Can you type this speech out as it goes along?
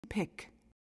pick.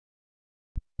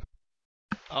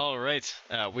 All right,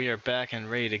 we are back and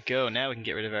ready to go. Now we can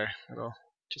get rid of our little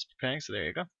just preparing. So there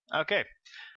you go. Okay,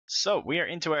 so we are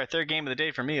into our third game of the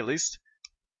day for me at least,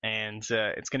 and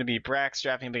it's going to be Brax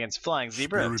drafting up against Flying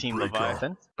Zebra of Team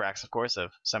Leviathan. Brax, of course,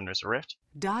 of Summoner's Rift.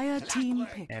 Dire team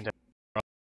pick. And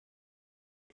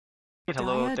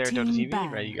hello out there, Dota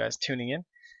TV. Right, you guys tuning in.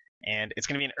 And it's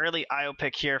going to be an early IO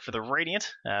pick here for the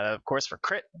Radiant. Of course, for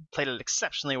Crit. Played it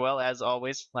exceptionally well, as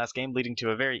always, last game, leading to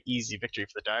a very easy victory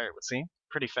for the Dire, it would seem.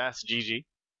 Pretty fast GG.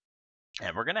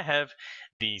 And we're going to have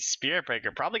the Spirit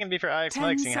Breaker, probably going to be for IX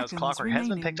Mike, seeing how his Clockwork has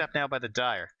been picked up now by the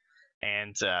Dire.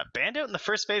 And Bandout in the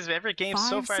first phase of every game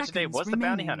so far today was the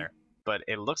Bounty Hunter. But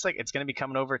it looks like it's going to be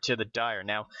coming over to the Dire.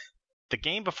 Now, the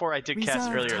game before I did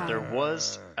cast earlier, there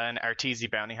was an Arteezy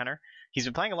Bounty Hunter. He's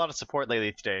been playing a lot of support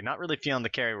lately today, not really feeling the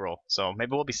carry role, so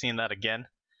maybe we'll be seeing that again.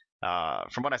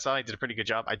 From what I saw, he did a pretty good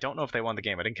job. I don't know if they won the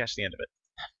game. I didn't catch the end of it.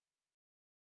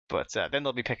 But then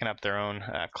they'll be picking up their own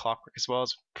Clockwork as well,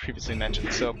 as previously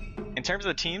mentioned. So in terms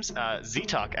of the teams,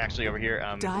 Z-Talk actually over here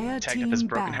tagged up his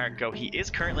Broken Heart Go. He is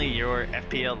currently your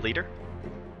FPL leader,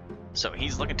 so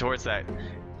he's looking towards that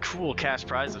cool cash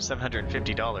prize of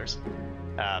 $750.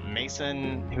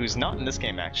 Mason, who's not in this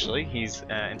game actually, he's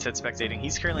instead spectating,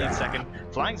 he's currently in second.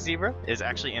 Flying Zebra is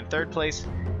actually in third place.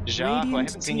 Ja, who I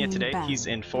haven't seen yet today, he's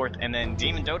in fourth. And then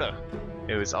Demon Dota,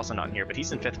 who is also not in here, but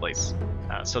he's in fifth place.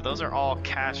 So those are all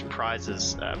cash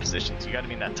prizes positions. You got to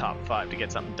be in that top 5 to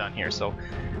get something done here. So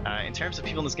in terms of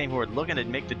people in this game who are looking to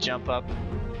make the jump up,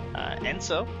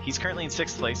 Enzo, he's currently in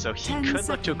 6th place, so he could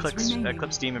look to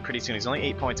eclipse Demon pretty soon. He's only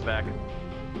 8 points back.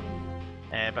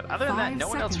 But other than that, no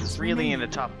one else really in the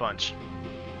top bunch.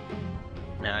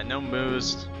 No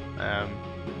Moose.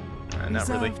 Not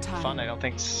really fun, I don't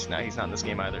think. No, he's not in this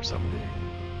game either, so.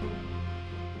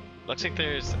 Looks like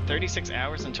there's 36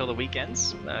 hours until the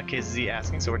weekends, KheZu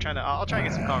asking, so I'll try and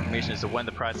get some confirmation as to when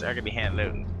the prizes are going to be handed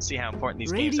out and see how important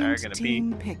these games are going to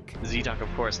be. Z-Talk,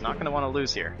 of course, not going to want to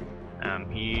lose here.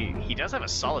 He does have a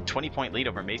solid 20-point lead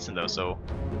over Mason, though, so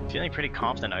feeling pretty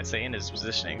confident, I'd say, in his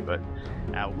positioning. But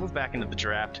we'll move back into the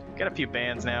draft. Got a few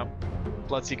bans now.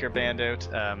 Bloodseeker banned out.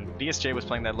 BSJ was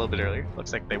playing that a little bit earlier.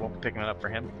 Looks like they won't be picking it up for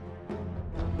him.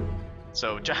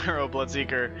 So Gyro,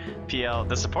 Bloodseeker, PL,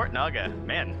 the support Naga,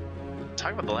 man.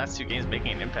 Talk about the last 2 games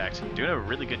making an impact. Doing a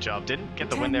really good job. Didn't get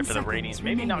the win there for the Radiant.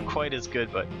 Maybe not quite as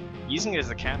good, but using it as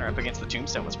a counter up against the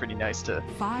Tombstone was pretty nice to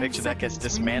make sure that gets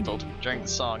dismantled during the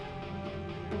song.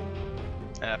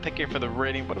 Pick here for the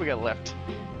Radiant. What do we got left?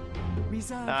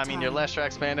 I mean, your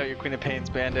Leshrax banned out, your Queen of Pain's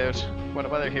banned out. What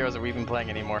other heroes are we even playing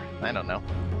anymore? I don't know.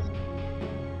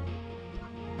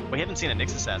 We haven't seen a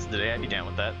Nyx Assassin today, I'd be down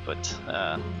with that, but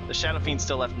the Shadow Fiend's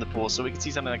still left in the pool, so we could see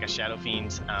something like a Shadow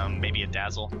Fiend, maybe a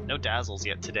Dazzle. No Dazzles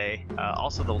yet today.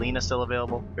 Also the Lina still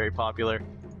available, very popular.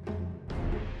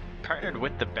 Partnered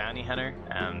with the Bounty Hunter.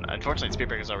 Unfortunately,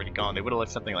 Spearbreaker's already gone. They would have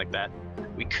liked something like that.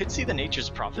 We could see the Nature's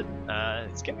Prophet.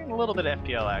 It's getting a little bit of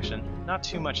FPL action. Not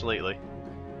too much lately.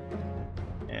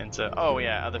 And, oh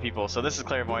yeah, other people. So this is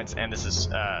Clairvoyance, and this is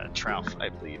Trouf, I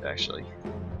believe, actually.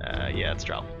 Yeah, it's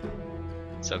Trouf.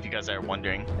 So if you guys are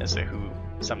wondering as to who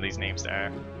some of these names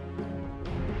are.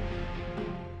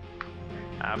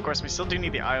 Of course, we still do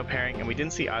need the IO pairing, and we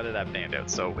didn't see either of that banned out,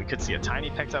 so we could see a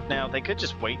Tiny picked up now. They could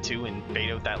just wait too and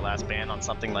bait out that last ban on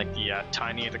something like the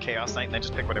Tiny or the Chaos Knight, and then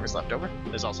just pick whatever's left over.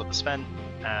 There's also the Sven,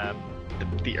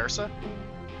 the Ursa.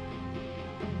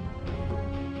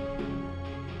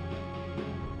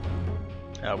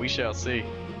 We shall see.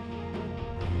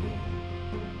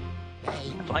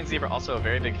 Flying Zebra also a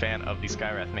very big fan of the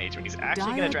Skywrath Mage, but he's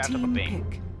actually going to draft up a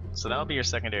Bane. So that'll be your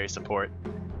secondary support.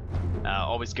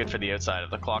 Always good for the outside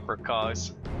of the Clockwork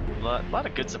cause. A lot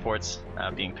of good supports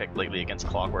being picked lately against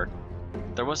Clockwork.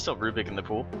 There was still Rubik in the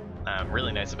pool.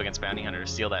 Really nice up against Bounty Hunter to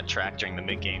steal that track during the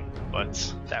mid-game,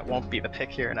 but that won't be the pick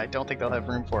here, and I don't think they'll have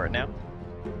room for it now.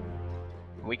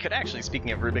 We could actually,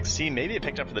 speaking of Rubik, see maybe it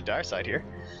picked up for the Dire side here.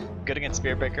 Good against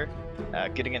Spearbreaker,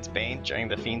 good against Bane during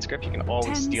the Fiend script. You can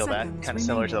always steal that, kind of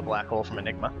similar to the Black Hole from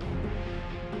Enigma.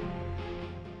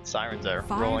 Sirens are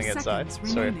rolling outside.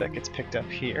 Sorry if that gets picked up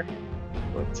here.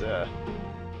 But,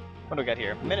 what do we got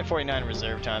here? Minute 49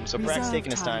 reserve time, so Brack's taking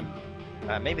his time.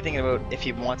 Maybe thinking about if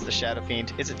he wants the Shadow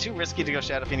Fiend. Is it too risky to go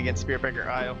Shadow Fiend against Spearbreaker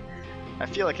IO? I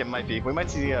feel like it might be. We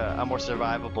might see a more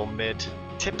survivable mid.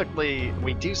 Typically,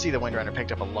 we do see the Windrunner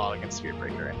picked up a lot against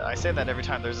Spearbreaker, and I say that every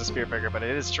time there's a Spearbreaker, but it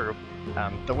is true.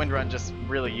 The Windrun just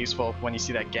really useful when you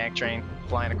see that gank train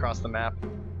flying across the map.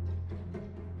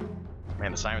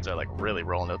 Man, the Sirens are like really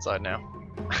rolling outside now.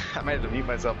 I might have to mute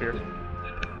myself here.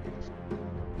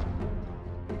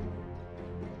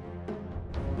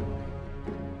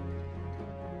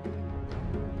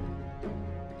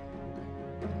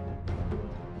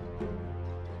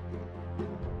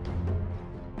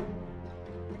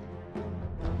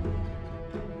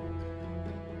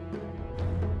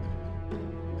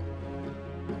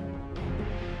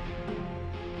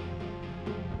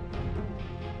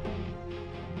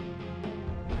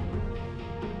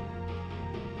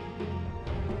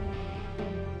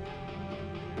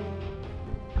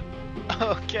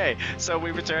 Okay, so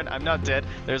we return. I'm not dead.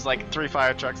 There's like 3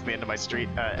 fire trucks at the end of my street,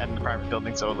 and the private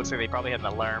building, so it looks like they probably had an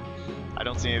alarm. I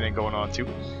don't see anything going on too.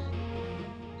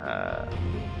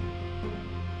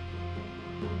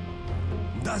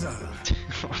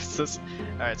 What's this?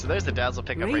 Alright, so there's the Dazzle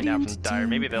pickup right now from the Dire.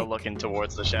 Maybe they'll look in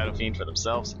towards the Shadow Fiend for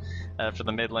themselves, for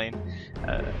the mid lane.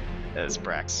 As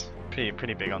Brax,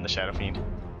 pretty big on the Shadow Fiend.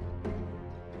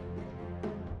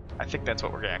 I think that's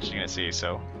what we're actually going to see,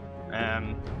 so...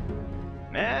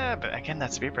 but again,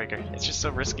 that Spearbreaker, it's just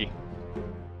so risky.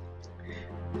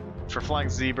 For Flying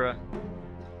Zebra,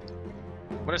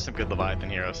 what are some good Leviathan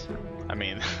heroes? I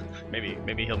mean,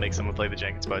 maybe he'll make someone play the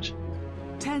Jenkins Budge.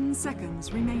 10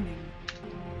 seconds remaining.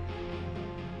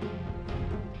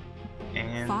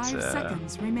 And 5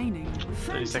 seconds remaining.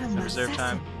 30 seconds of reserve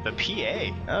time. The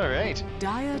PA. All right.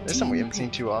 There's something we haven't seen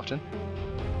too often.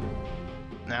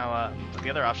 Now, the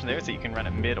other option there is that you can run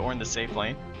it mid or in the safe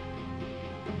lane.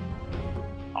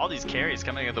 All these carries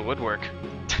coming out of the woodwork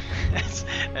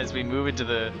as we move into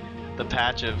the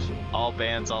patch of all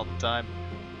bans all the time.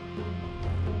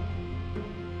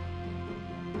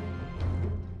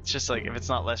 It's just like, if it's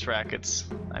not less rack, it's...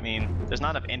 I mean, there's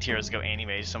not enough int heroes to go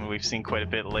anti-mage, something we've seen quite a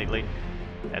bit lately.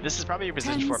 This is probably your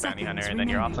position for a bounty hunter, and then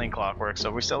your offlane clockwork,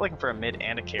 so we're still looking for a mid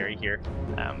and a carry here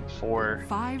for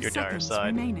your Dire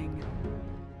side. Remaining.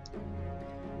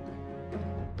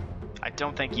 I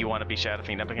don't think you want to be Shadow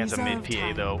Fiend up against a mid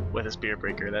PA though with a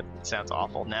Spearbreaker. That sounds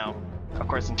awful. Now, of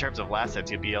course, in terms of last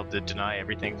sets, you'll be able to deny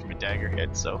everything from a dagger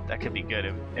hit, so that could be good.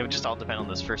 It would just all depend on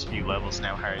those first few levels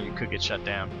now, how you could get shut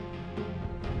down.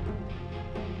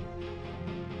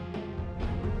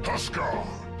 Huskar.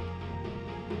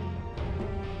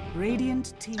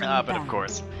 Radiant team But of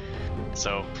course.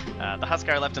 So, the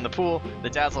Huskar left in the pool, the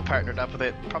Dazzle partnered up with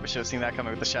it, probably should have seen that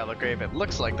coming with the Shallow Grave. It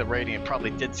looks like the Radiant probably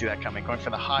did see that coming, going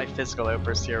for the high physical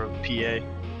outburst here with the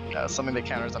PA. Something that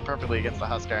counters up perfectly against the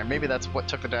Huskar, and maybe that's what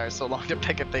took the Dire so long to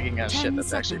pick it, thinking, shit,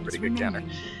 that's actually a pretty good counter.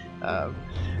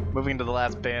 Moving into the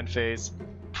last ban phase,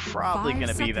 probably going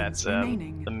to be that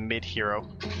the mid hero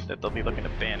that they'll be looking to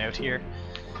ban out here.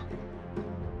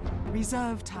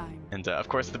 Reserve time. And of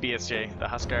course the BSJ, the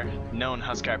Huskar, known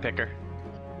Huskar picker.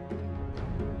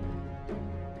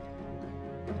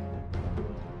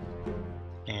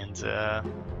 And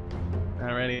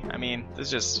alrighty, I mean,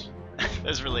 there's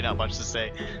really not much to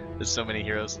say. There's so many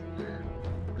heroes.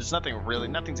 There's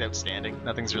nothing's outstanding.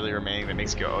 Nothing's really remaining that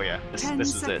makes you go, oh yeah, this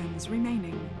is it.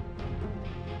 Remaining.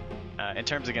 In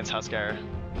terms against Huskar,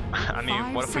 I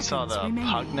mean, what if we saw the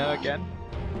Pugna again?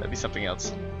 That'd be something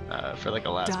else. For like a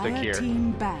last pick here.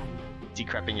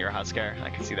 Decrepping your Huskar, I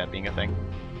can see that being a thing.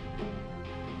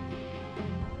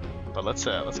 But let's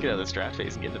get out of this draft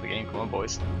phase and get to the game. Come on,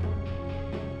 boys.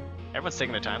 Everyone's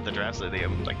taking their time with the draft, so they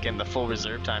like getting the full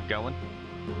reserve time going.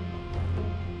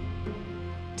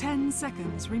 10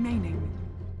 seconds remaining.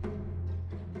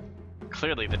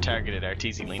 Clearly, the targeted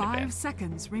Arteezy Lena ban. 5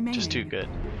 seconds remaining. Just too good.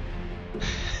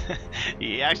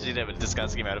 He actually did have a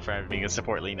disgusting amount of fire being a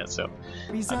support Lena, so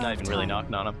reserve I'm not even really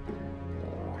knocking on him.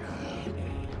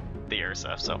 The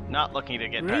Ursa, so not looking to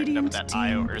get partnered up with that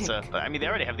IO Ursa. But I mean, they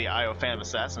already have the IO Phantom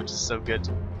Assassin, which is so good.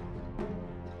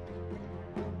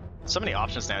 So many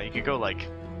options now. You could go like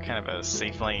kind of a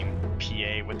safe lane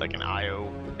PA with like an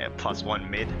IO at +1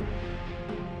 mid.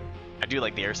 I do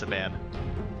like the Ursa ban.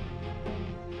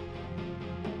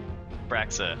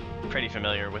 Brax pretty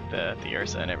familiar with the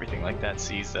Ursa and everything like that.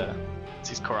 Sees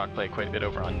Korok play quite a bit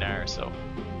over on Nair, so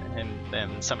and then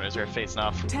summoners are facing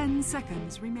off 10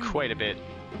 seconds remaining. Quite a bit.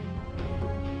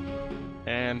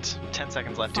 And 10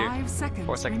 seconds left 5 here. Seconds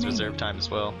 4 seconds remaining. reserve time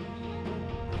as well.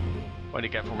 What do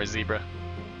you got for my Zebra?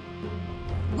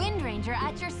 Wind Ranger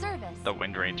at your service. The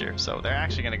Wind Ranger. So they're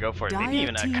actually going to go for it. Maybe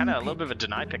even a kind of a little bit of a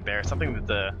deny pick there. Something that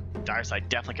the Dire side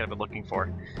definitely could have been looking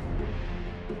for.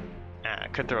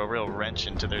 Could throw a real wrench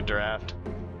into their draft.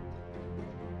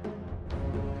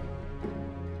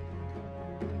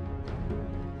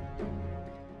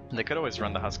 They could always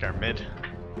run the Huskar mid.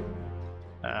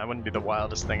 Wouldn't be the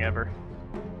wildest thing ever.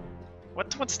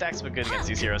 What stacks have been good against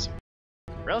these heroes?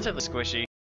 Relatively squishy.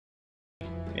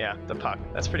 Yeah, the puck.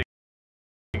 That's pretty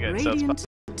good. Radiant so it's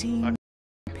team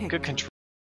good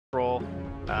control.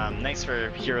 Nice for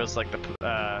heroes like the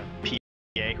PA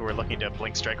who are looking to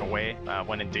blink strike away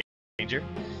when in danger.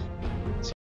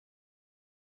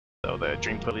 So the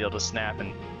Dream will be able to snap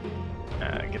and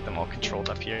get them all controlled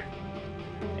up here.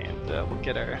 And we'll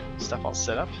get our stuff all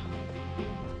set up.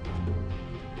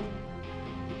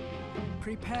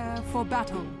 Prepare for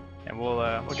battle. And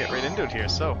we'll get right into it here.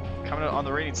 So, coming out on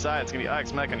the rating side, it's going to be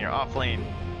Ix Mech on your off lane.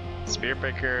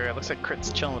 Spearbreaker, it looks like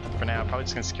Crit's chilling with him for now. Probably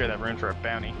just going to secure that rune for a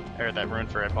bounty, or that rune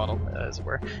for a bottle, as it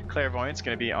were. Clairvoyant's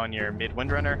going to be on your mid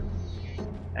Windrunner.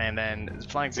 And then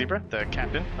Flying Zebra, the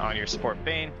captain, on your support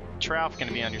Bane. Trout going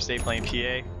to be on your safe lane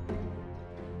PA.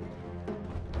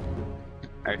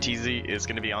 Arteezy is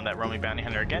going to be on that roaming bounty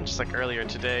hunter again, just like earlier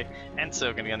today. Enzo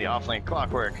going to be on the offlane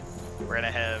Clockwork. We're going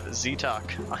to have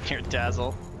Z-Talk on your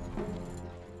Dazzle.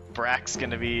 Brax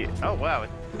going to be... Oh, wow.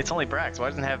 It's only Brax. Why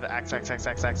doesn't it have Axe? What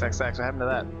happened to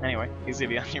that? Anyway, he's going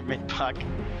to be on your mid-puck.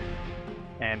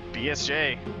 And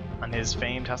BSJ on his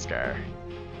famed Huskar.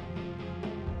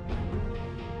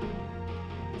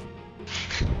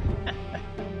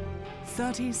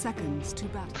 30 seconds to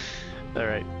battle.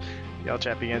 Alright. Y'all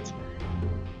chat begins.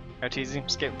 Arteezy,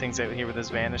 just getting things out here with his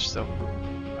Vanish, so...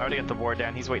 I already got the ward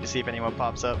down. He's waiting to see if anyone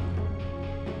pops up.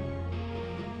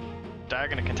 Dire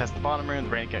gonna contest the bottom rune, the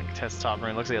Brain gonna contest the top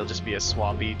rune. Looks like it'll just be a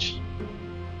swap each.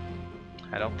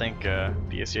 I don't think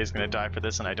BSJ is gonna die for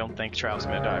this, and I don't think Trout's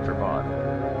gonna die for bot.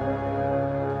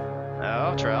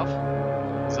 Oh, Trout.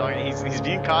 He's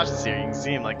being cautious here. You can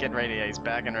see him like getting ready. Yeah, he's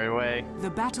backing right away. The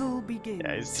battle begins.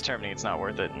 Yeah, he's determining it's not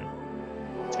worth it. And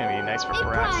it's gonna be nice for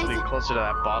Brax to be closer to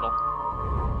that bottle.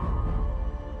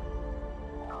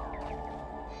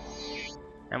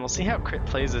 And we'll see how Crit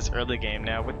plays this early game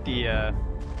now with the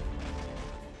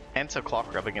Enzo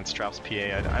Clock Rub against Trout's PA.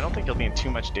 I don't think he'll be in too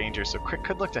much danger, so Crit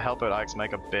could look to help out Alex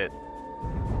Mike a bit.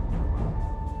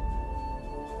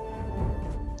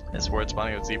 This ward's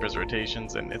spawning with Zebra's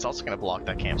rotations, and it's also going to block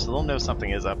that camp, so they'll know something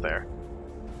is up there.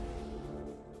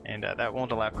 And that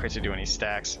won't allow Crit to do any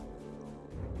stacks.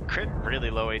 Crit really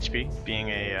low HP, being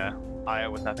a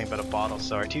IO with nothing but a bottle,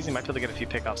 so Arteezy might be able to get a few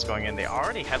pickoffs going in. They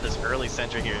already have this early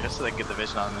sentry here just so they can get the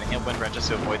vision on him, and he'll Windrun just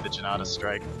to avoid the Janata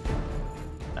strike.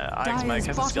 Alex Mike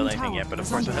hasn't skilled anything yet, but of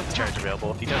course without the charge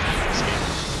available, if he does have to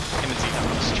escape, him and Z-Talk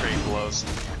will just trade blows.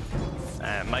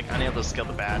 Mike unable to skill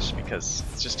the bash because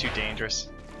it's just too dangerous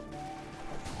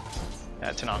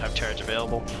to not have charge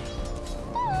available.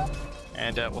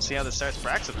 And we'll see how this starts.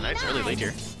 Brax with a nice early lead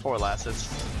here, 4 lasses.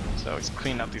 So he's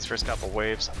cleaning up these first couple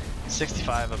waves.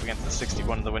 65 up against the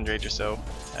 61 of the Windranger, so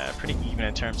pretty even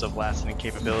in terms of lasting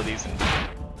capabilities, and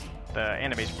the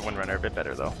animation for Windrunner a bit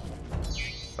better though.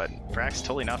 But Brax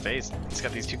totally not phased. He's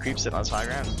got these 2 creeps sitting on his high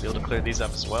ground and be able to clear these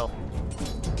up as well.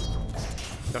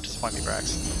 Don't disappoint me,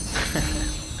 Brax.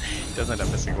 He does end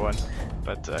up missing one,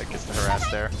 but gets the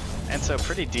harass there. And so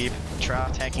pretty deep.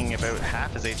 Trout tanking about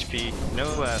half his HP. No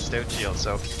stout shield,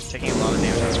 so taking a lot of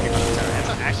damage on his creep on the tower. And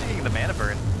so actually getting the mana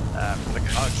burn from the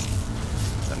cogs.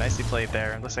 So nicely played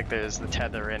there. Looks like there's the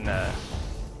tether in to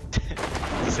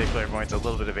save Clairvoyance, a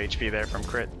little bit of HP there from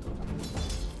Crit.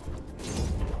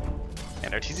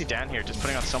 And Arteezy down here, just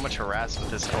putting on so much harass with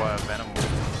this Venom,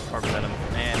 Orb Venom,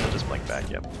 and he'll just blink back,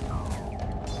 yep.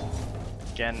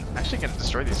 Again, actually gonna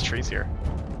destroy these trees here.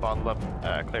 Bottle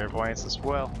up Clairvoyance as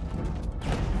well.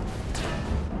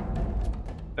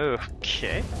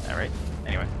 Okay, alright.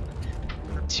 Anyway,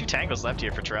 2 tangles left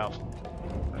here for Trout.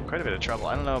 Quite a bit of trouble.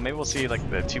 I don't know, maybe we'll see like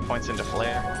the 2 points into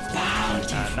Flare.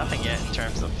 Nothing yet in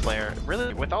terms of Flare.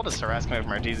 Really, with all this harass coming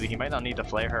from Arteezy, he might not need to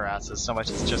Flare harasses so much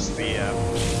as just the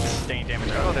sustained damage.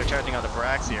 Oh, they're charging on the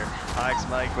Brax here. Alex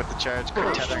Mike with the charge,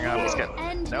 Crit tethering up, he's got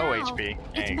no HP.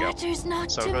 There you go.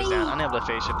 So it goes down, unable to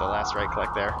phase shift the last right click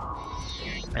there.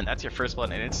 And that's your first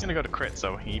blood, and it's gonna go to Crit,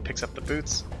 so he picks up the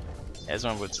boots, as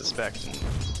one would suspect. And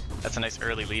that's a nice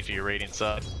early lead for your Radiant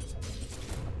side.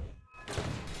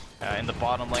 In the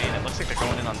bottom lane, it looks like they're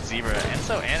going in on Zebra.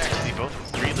 Enzo and Arteezy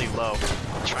both really low.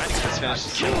 Trying to get this finish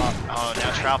to kill off. Oh,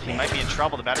 now Trout, he might be in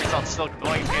trouble. The battery's all still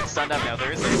going. He's getting stunned up now.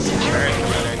 There is a charge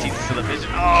from Arteezy to the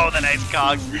vision. Oh, the nice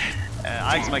cogs.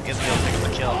 Alex Mike isn't able to pick up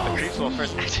the kill. The creeps will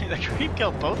first. Actually, the creep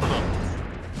killed both of them.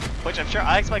 Which I'm sure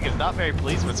Alex Mike is not very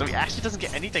pleased with, so he actually doesn't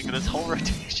get anything for this whole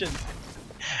rotation.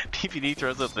 PPD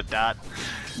throws up the dot,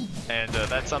 and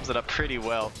that sums it up pretty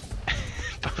well.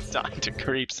 Both dying to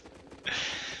creeps.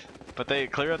 But they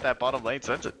clear out that bottom lane,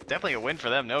 so that's definitely a win for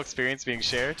them. No experience being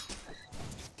shared.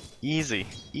 Easy,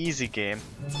 easy game.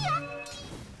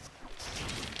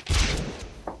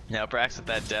 Now Brax with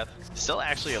that death, still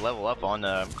actually a level up on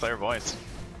Clairvoyance,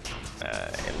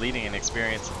 leading in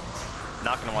experience.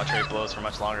 Not going to want to trade blows for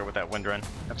much longer with that Windrun.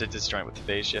 Have to disjoint with the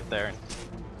phase shift there.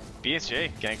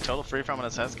 BSJ getting total free from on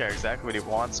his Huskar, exactly what he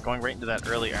wants, going right into that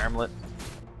early armlet.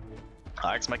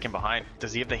 Alex Mike in behind.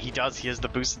 Does he have the? He does. He has the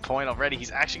boosted point already.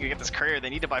 He's actually gonna get this courier. They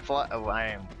need to buy fly. Oh, I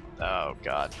am. Oh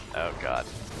god. Oh god.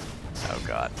 Oh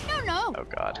god. No. Oh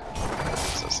god. I'm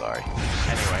so sorry.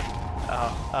 Anyway.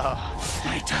 Oh.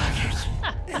 My target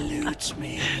eludes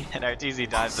me. And Arteezy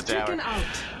dives the tower. Out.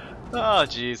 Oh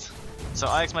jeez. So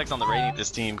Mike's on the Radiant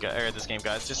this game,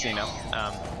 guys. Just so you know,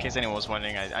 in case anyone was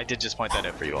wondering, I did just point that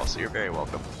out for you all, so you're very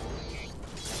welcome.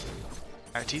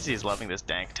 Arteezy is loving this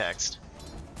dank text.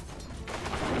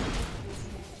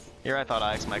 Here I thought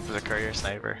Mike was a courier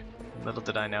sniper. Little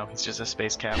did I know, he's just a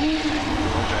space cap. Little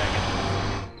dragon.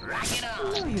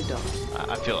 No, you don't.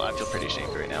 I feel pretty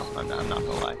ashamed right now. I'm not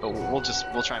gonna lie, but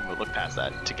we'll try and look past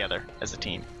that together as a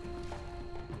team.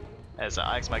 As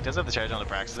Mike does have the charge on the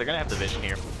Brax, they're gonna have the vision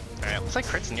here. Alright, looks like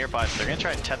Crit's nearby, so they're gonna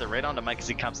try and tether right onto Mike as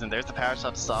he comes in. There's the power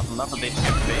shot to stop him. Enough of the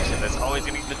patient. There's always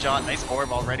gonna be the John. Nice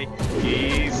orb already.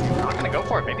 He's not gonna go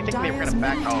for it. Maybe thinking they were gonna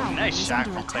back. Oh, nice shot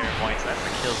from Clairvoyance. That's the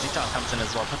kill. Z-Top comes in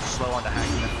as well. Puts the slow onto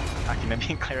Hackman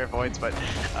being Clairvoyance, but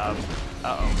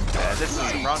this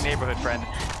is the wrong neighborhood, friend.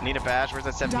 Need a badge. Where's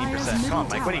that 17%? Come on,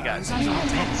 Mike. What do you got? Oh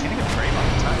man, he's gonna get brave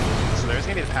all the time. So there's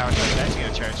gonna be the power shot. He's actually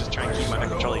gonna charge, just try and keep him under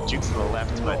control. He jukes to the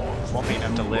left, but won't be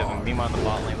enough to live. And meanwhile, on the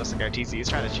bot lane, looks like Arteezy is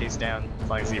trying to chase down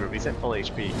Flying Zebra, but he's at full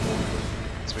HP.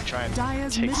 So we try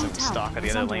and take some stock of the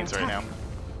other lanes right now.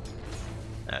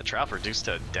 Trout reduced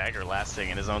to dagger lasting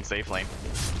in his own safe lane.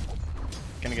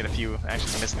 Gonna get a few,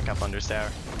 actually missing a couple under his tower.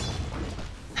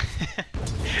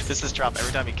 This is Trop.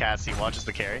 Every time he casts, he watches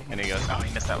the carry, and he goes, oh,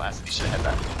 he missed that last, he should have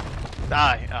had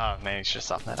that. Oh man, he should have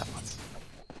softened that up once.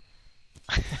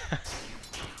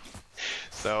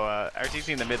 So Arteezy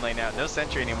in the mid lane now, no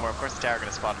sentry anymore. Of course the tower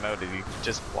gonna spot him out and he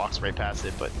just walks right past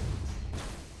it, but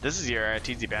this is your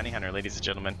Arteezy bounty hunter, ladies and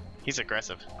gentlemen. He's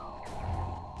aggressive.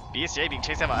 BSJ being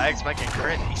chased out by Mike and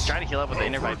Crit. He's trying to heal up with the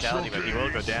inner vitality, but he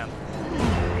will go down.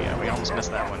 Yeah, we almost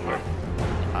missed that one, but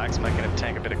Mike gonna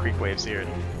tank a bit of creep waves here,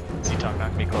 and Z-Talk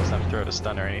not gonna be close enough to throw out a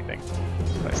stun or anything.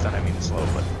 By stun I mean slow,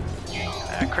 but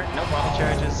Crit, no bottle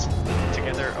charges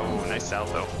together. Oh, nice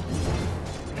salvo.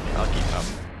 I'll keep up.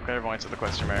 Clairvoyance with a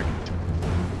question mark.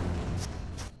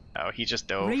 Oh, he just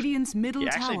dove. Radiant's middle he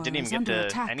actually tower didn't even get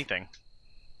to anything.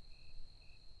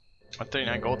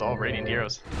 139 gold, all Radiant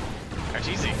heroes.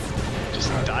 Arteezy just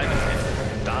diving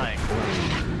and dying.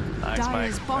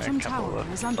 Dire's bottom a couple tower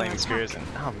of is under flaming spears, and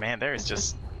oh man, there is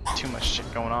just too much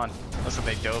shit going on. Looks like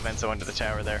they dove Enzo into the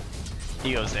tower there.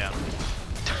 He goes down.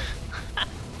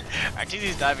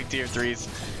 Arteezy's diving tier 3s.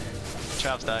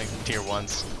 Chop's diving tier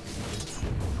 1s.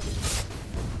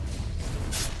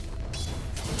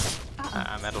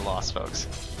 I'm at a loss, folks.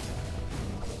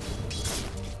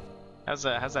 How's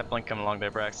that blink coming along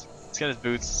there, Brax? He's got his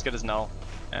boots, he's got his null.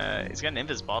 He's got an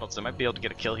Invis bottle, so might be able to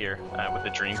get a kill here with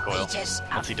the Dream Coil.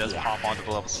 Once he does pop onto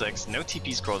the level 6. No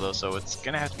TP scroll though, so it's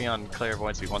gonna have to be on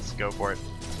Clairvoyance if he wants to go for it.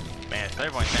 Man,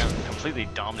 Clairvoyance now completely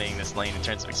dominating this lane in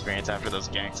terms of experience after those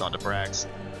ganks onto Brax.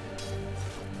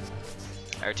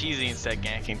 Arteezy instead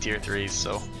ganking tier 3s,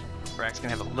 so Brax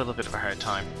gonna have a little bit of a hard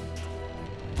time.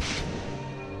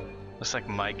 Looks like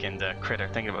Mike and Crit are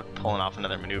thinking about pulling off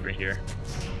another maneuver here.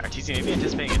 Arteezy maybe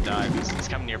anticipating a dive. He's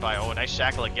coming nearby. Oh, nice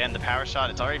shackle again. The power shot,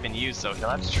 it's already been used, so he'll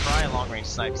have to try a long range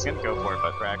snipe. He's gonna go for it,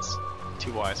 but Brax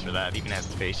too wise for that. Even has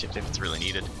the phase shift if it's really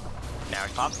needed. Now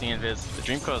he pops the invis. The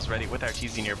Dream Coil is ready with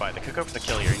Arteezy nearby. They could go for the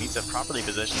kill here. He needs to properly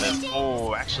position this.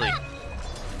 Oh, actually,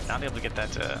 not able to get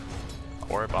that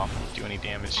orb off and do any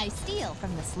damage. I steal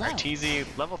from the slow. Arteezy,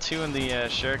 level 2 in the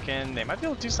Shuriken. They might be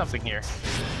able to do something here.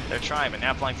 They're trying, but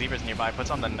now Flying Zebra's nearby, puts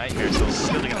on the Nightmare, so he's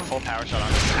really gonna full power shot on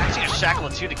him. Actually, a shackle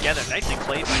of 2 together. Nicely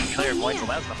played by Clairvoyance.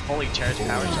 Allows the fully charged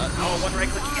power shot. Oh, one right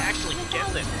click, he actually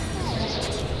gets it.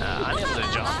 Unable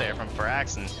to jump there from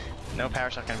Brax, and no power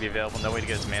shot gonna be available. No way to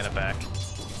get his mana back.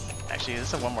 Actually,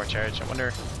 this is one more charge. I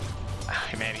wonder.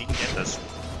 Man, he can get this.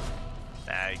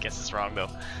 He gets this wrong though.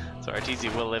 So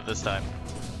Arteezy will live this time.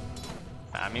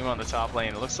 Meanwhile on the top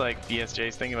lane, it looks like BSJ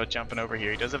is thinking about jumping over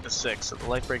here. He does have the 6, so the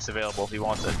life break's available if he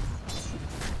wants it.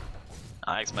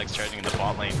 Mike's charging in the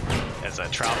bot lane as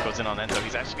Trout goes in on Enzo.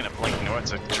 He's actually going to blink north,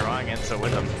 so drawing Enzo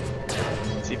with him.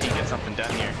 See if he can get something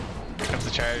done here. Here comes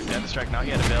the charge, Death Strike not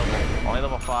yet available. Only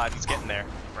level 5, he's getting there.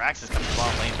 Brax is coming to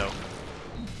bot lane though.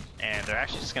 And they're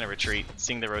actually just going to retreat,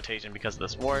 seeing the rotation because of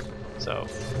this ward. So,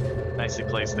 nicely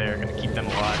placed there, going to keep them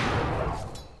alive.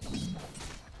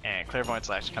 And Clairvoyance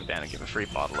will actually come down and give a free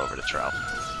bottle over to Trout.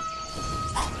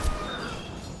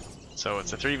 So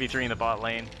it's a 3v3 in the bot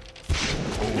lane.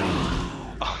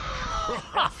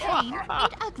 Pain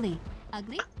and ugly.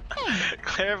 Ugly, pain.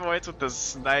 Clairvoyance with the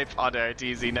snipe onto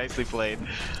Arteezy, nicely played.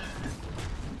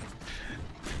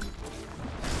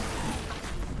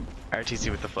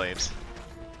 Arteezy with the flames.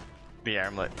 The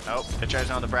armlet. Oh, they're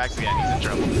charging on the Brax again. He's in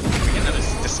trouble. We get another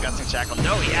disgusting shackle.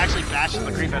 No, he actually bashes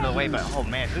the creep out of the way, but oh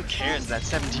man, who cares? That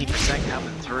 17%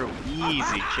 coming through.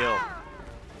 Easy kill.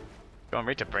 Going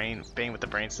right to Bane with the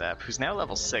Brain Sap, who's now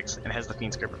level 6 and has the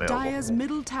Fiend's Grip available. Dire's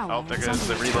middle tower. Oh, there goes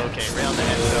the relocate. Right on the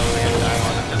head, so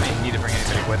man, doesn't even need to bring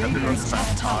anybody with him. This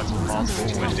falls for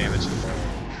too much damage.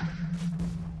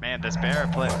 Man, this Barra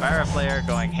player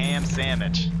going ham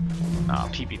sandwich. Oh,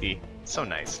 PPD. So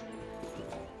nice.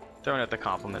 Throwing out the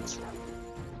compliments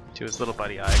to his little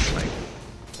buddy Eyes. Like,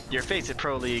 your face at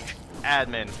Pro League,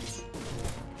 admin,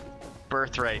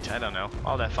 birthright, I don't know,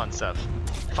 all that fun stuff.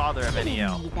 Father of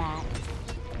NEL.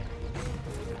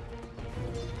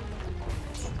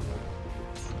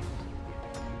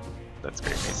 That's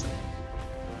great, Mason.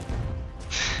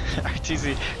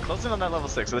 Arteezy closing on that level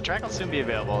 6, so the track will soon be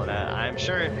available, and I'm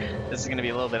sure this is going to be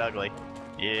a little bit ugly.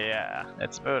 Yeah,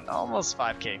 it's about almost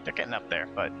 5k. They're getting up there,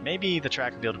 but maybe the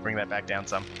track will be able to bring that back down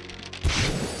some.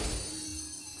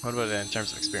 What about it in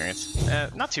terms of experience?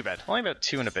 Not too bad. Only about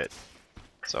 2 and a bit.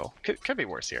 So, could be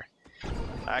worse here.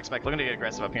 I expect looking to get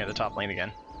aggressive up here in the top lane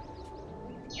again.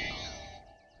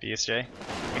 BSJ.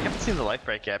 We haven't seen the life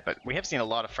break yet, but we have seen a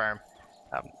lot of farm.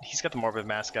 He's got the Morbid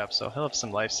Mask up, so he'll have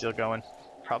some life steal going.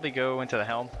 Probably go into the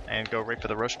Helm and go right for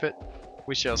the Roche Pit.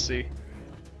 We shall see.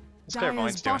 What's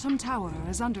Clairvoyance doing? Bottom tower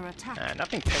is under attack.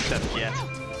 Nothing picked up yet.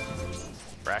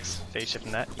 Brax, phase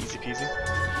shifting that, easy peasy.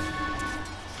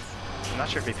 I'm not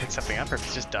sure if he picked something up or if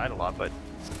he just died a lot, but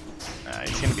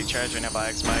he's going to be charged right now by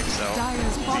X-Mike, so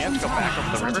does he have to go back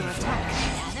over the river?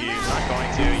 He's not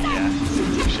going to, yeah,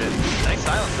 shit. Nice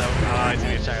silence though. Oh, he's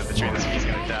going to get shot out of the tree, he's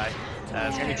going to die.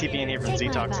 It's going to be TP in here from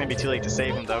Z-Talk. It's going to be too late to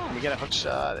save him though. Can we get a hook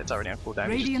shot? It's already on cooldown.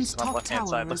 He's just on the left hand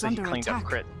side. Looks like he cleaned up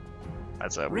crit.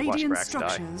 That's a we watched Brax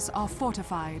structures die. Are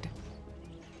fortified.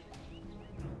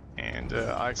 And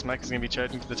Alex Mike is going to be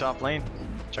charging to the top lane.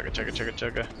 Chugga chugga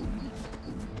chugga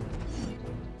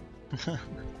chugga.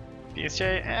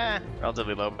 BSJ,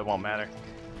 relatively low, but it won't matter.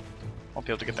 Won't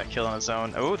be able to get that kill on his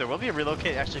own. Oh, there will be a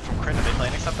relocate actually from Crit. Are they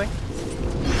planning something?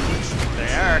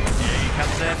 They are. Here he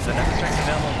comes in. The Nether Strike's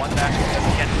available. One dash.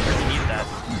 Doesn't get where he needs that.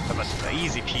 But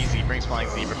easy peasy. Brings Flying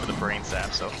Zebra for the Brain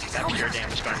Sap. So that pure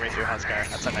damage going right through Huskar.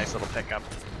 That's a nice little pickup.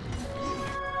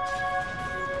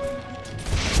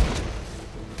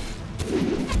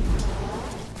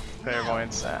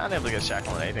 Clairvoyance. Unable to get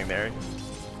Shackle on anything there.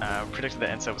 Predicted that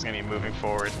Enso was going to be moving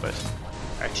forward, but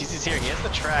Arteezy's here. He has the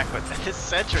track, but his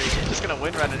Sentry is just going to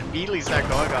wind run and immediately start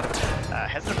going on him.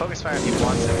 Has the focus fire if he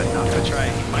wants it, but not going to try.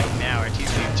 He might now.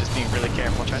 Arteezy just being really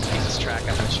careful, trying to use his track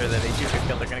up to ensure that they do get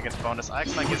killed. They're going to get a bonus.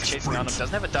 Ix-Mike is chasing on him. Doesn't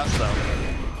have a dust though,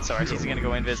 so Arteezy's going to go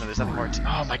invis, and there's nothing more.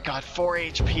 Oh my God, 4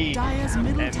 HP,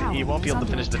 and he won't be able to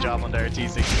finish the job on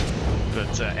Arteezy. But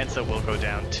Enso will go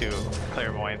down to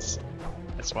Clairvoyance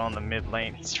as well in the mid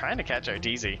lane. He's trying to catch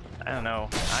Arteezy. I don't know.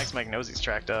 Ix-Mike knows he's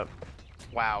tracked up.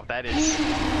 Wow, that is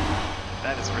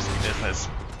risky business.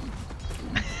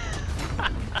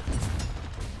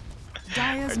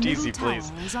 Arteezy,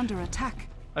 please. Is under attack.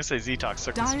 Let's say Z-Talk's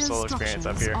took some solo experience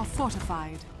up here.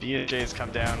 Fortified. BJ's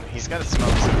come down. He's got a smoke,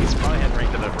 so he's probably heading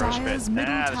right to the Roche Pit.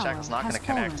 The Shackle's not going to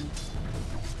connect.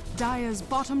 Dire's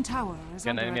bottom tower is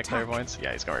under attack. Clairvoyance?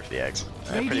 Yeah, he's going right for the eggs.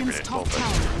 Pretty predictable, but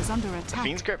tower is under attack. the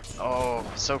Fiend's Grip? Oh,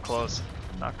 so close.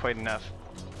 Not quite enough.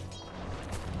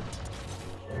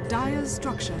 Dire's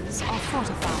structures are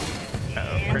fortified.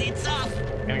 And it's up.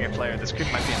 Gonna get player. This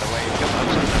creep might be in the way.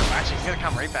 Actually, he's gonna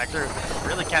come right back through.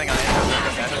 Really counting on it.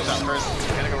 That hook shot first.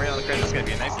 He's gonna go right on the crit. This is gonna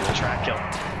be a nice little track kill.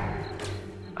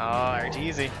 Oh,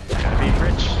 Arteezy. Gonna be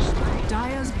rich.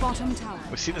 Dire's bottom tower.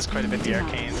 We see this quite a bit in the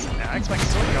arcanes. Now, Ix-Mike's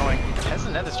still going. Has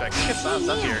the Nether Strike. He gets silenced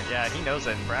up here. Yeah, he knows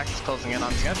it. Brax is closing in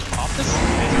on him. He's gonna pop this.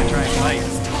 He's gonna try and fight.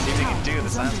 See if he can do. The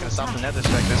silence gonna stop the Nether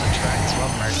Strike. There's a track as well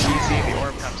from Arteezy. The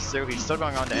orb comes through. He's still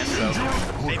going on to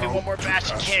Enso. Maybe one more bash.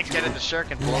 He can't get it. The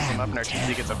Shuriken blows him up, and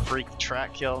Arteezy gets a freak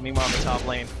track kill. Meanwhile, on the top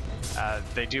lane,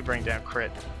 they do bring down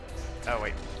crit. Oh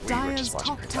wait, we were just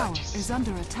watching crit. Tower is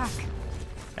under attack.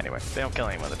 Anyway, they don't kill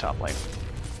anyone in the top lane.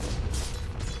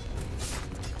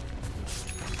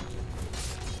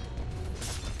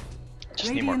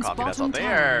 Just need more copy, that's all.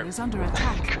 There!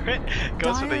 Crit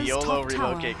goes for the YOLO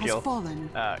relocate kill.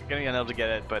 Gonna be unable to get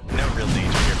it, but no real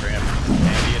danger here for him.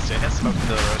 And BSJ has smoked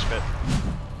into the Roche Pit.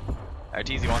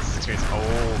 Arteezy wants this experience. Oh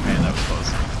man, that was close.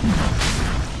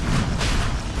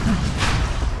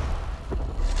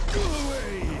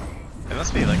 It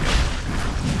must be like a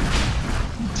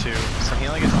 2, so he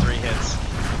only gets 3 hits.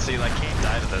 So he like can't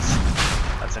die to this.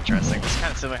 That's interesting. It's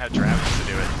kind of similar how Drav used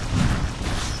to do it.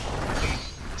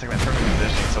 That perfect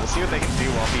positioning, so we'll see what they can do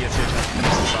while BSJ tries to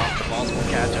finish this off. The balls will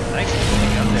catch him. Nice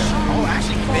looking up there. Oh,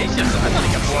 actually, Vacious. I thought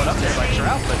he got blown up there by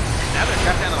Drought, but now they're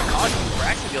trapped down on the cog.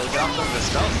 Brax will be able to get off some of the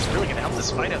spells. It's really going to help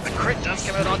this fight out. The crit does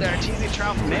come out on there. Arteezy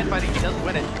Trout, man fighting, he doesn't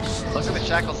win it. Looks like the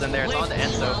Shackle's in there. It's on to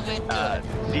Enso.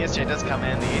 BSJ does come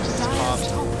in. The Aegis is popped.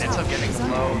 Enso getting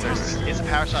low. There is a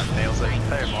power shot and nails it.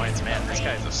 Clairvoyance, man, this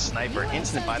guy is a sniper.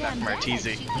 Instant buyback from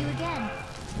Arteezy.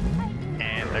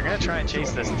 And they're gonna try and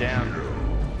chase this down.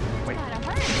 Wait,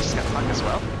 he just got Puck as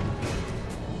well?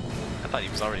 I thought he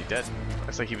was already dead.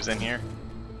 Looks like he was in here.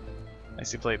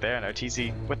 Nicely played there, and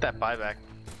Arteezy with that buyback.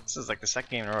 This is like the second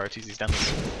game in a row Arteezy's done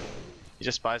this. He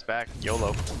just buys back,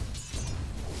 YOLO.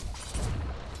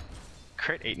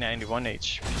 Crit 891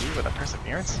 HP with a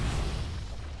Perseverance?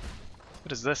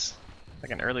 What is this?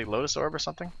 Like an early Lotus Orb or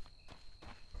something?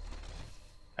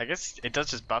 I guess it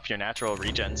does just buff your natural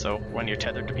regen, so when you're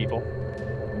tethered to people.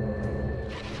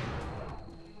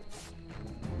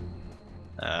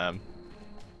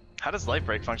 How does Life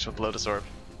Break function with Lotus Orb?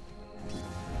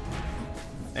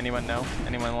 Anyone know?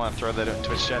 Anyone want to throw that in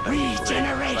Twitch chat?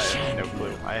 Regeneration! No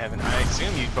clue. I haven't. I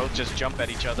assume you both just jump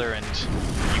at each other and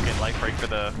you can Life Break for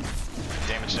the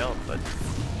damage dealt, but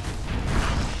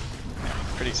yeah,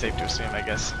 pretty safe to assume, I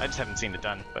guess. I just haven't seen it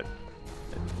done, but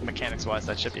mechanics wise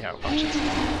that should be how it functions.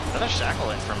 Another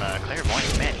shackle in from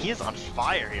Clairvoyant. Man, he is on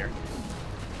fire here.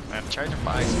 I have charge of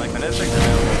Mike's Mike Manet's right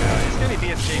now. It's gonna be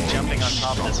BSJ jumping on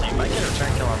top of this. He might get a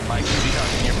return kill on Mike.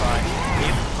 Zeton's nearby. He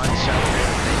punch shot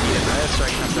here. Manet's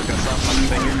right comes up, gonna soft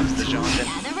punch. Here comes the Johan.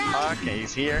 Okay,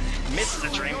 he's here. Missed the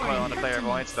Dream Coil on the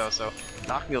Clairvoyance though, so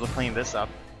not gonna be able to clean this up.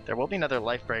 There will be another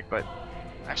life break, but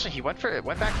actually he went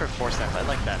back for a 4-step. I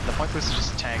like that. The point boost is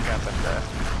just a tank up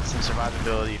and some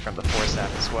survivability from the 4-step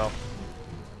as well.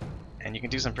 And you can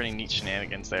do some pretty neat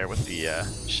shenanigans there with the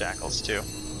shackles too.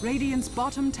 Radiant's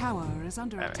bottom tower is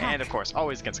under attack. And of course,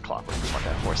 always against Clockwork, you want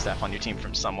that 4-step on your team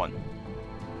from someone.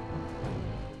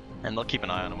 And they'll keep an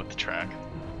eye on him with the track.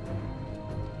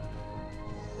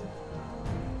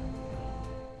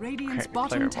 Radiant's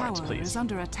bottom tower is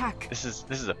under attack. This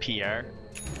is a PR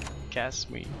cast.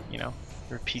 We're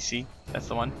PC. That's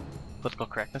the one. Political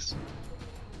correctness.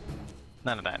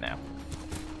 None of that now.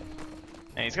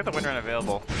 And he's got the windrun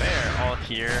available. They're all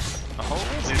here.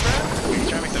 Oh, Zuba!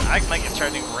 Trying to make some Ice Mike is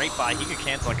charging right by. He could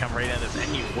cancel and come right in this,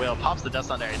 and he will. Pops the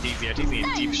dust on there. Arteezy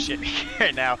in deep shit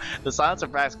here now. The silencer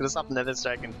Brax gonna stop the Nether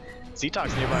Strike, and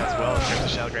Z-Talk's nearby as well in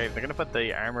terms of Shellgrave. They're gonna put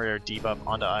the armor debuff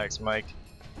onto Ice Mike.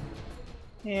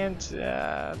 And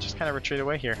just kind of retreat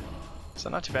away here. So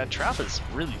not too bad. Trap is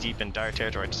really deep in dire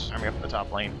territory, just arming up in the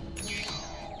top lane.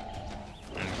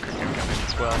 And Crick gonna come in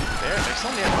as well. They're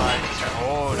still nearby.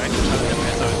 Oh, nice shot at him.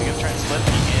 So he's gonna try and split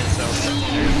me in. So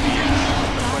there's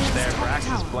the push there. Brax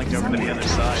has blinked over to the other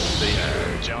side. The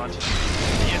jaunt.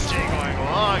 ESJ going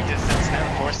long distance. Now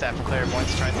the 4-step from Clairvoyant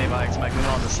to try and save Ix Mike. Move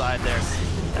on the side there.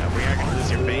 We are gonna lose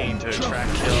your Bane to a track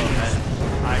kill,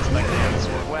 and I expect they have as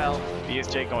well.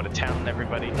 BSJ going to town on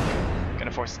everybody.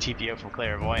 Gonna force a TPO from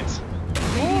Clairvoyance.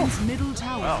 Middle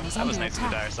tower well, that was nice to the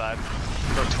dire side.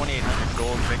 About 2,800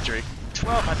 gold victory.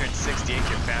 1,268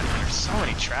 your bounty hunters. So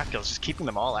many trap kills, just keeping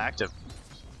them all active.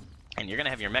 And you're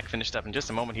gonna have your mech finished up in just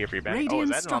a moment here for your bounty. Oh, is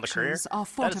that it on the courier?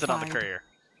 That is it on the courier.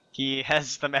 He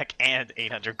has the mech and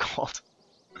 800 gold.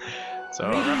 So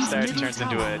rough start turns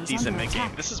into a decent mid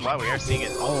game. This is why we are seeing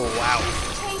it. Oh wow!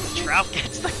 Trout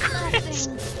gets the crit.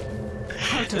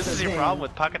 This is your problem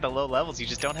with Puck at the low levels. You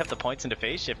just don't have the points into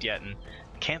phase shift yet, and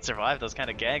can't survive those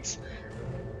kind of gags.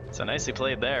 So nicely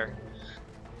played there.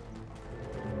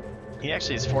 He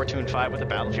actually is 4-2-5 with a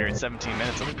Battle Fury in 17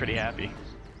 minutes. I'll be pretty happy.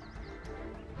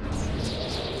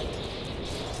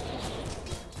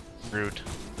 Rude.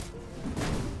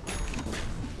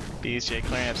 BSJ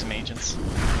clearing up some agents.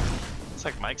 Looks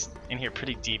like Mike's in here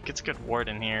pretty deep. Gets a good ward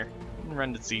in here.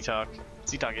 Run to Z-Talk.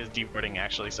 Z-Talk is deep warding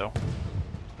actually, so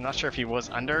I'm not sure if he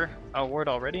was under a ward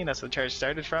already and that's where the charge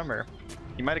started from, or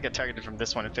he might have got targeted from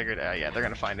this one and figured, yeah, they're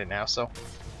gonna find it now, so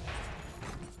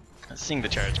seeing the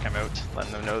charge come out,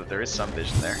 letting them know that there is some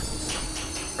vision there.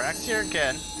 Brax here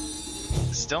again.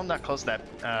 Still not close to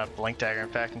that Blink Dagger. In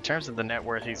fact, in terms of the net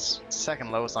worth, he's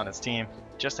second lowest on his team,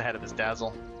 just ahead of his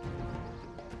Dazzle.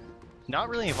 Not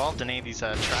really involved in any of these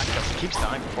track kills. He keeps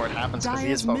dying before it happens because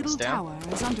he is focused down.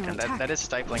 And that is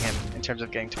stifling him in terms of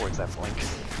getting towards that blink.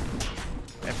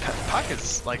 And Puck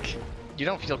is like, you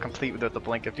don't feel complete without the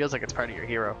blink. It feels like it's part of your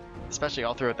hero, especially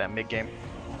all throughout that mid game.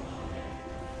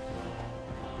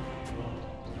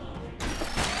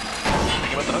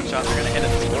 With the hook shots, they're going to hit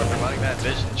it this floor, providing that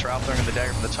vision. Trout throwing the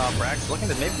dagger from the top. Brax looking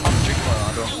to maybe pop the Dream Coil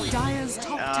onto him.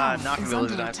 Not going to be able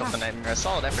to deny himself the Nightmare. A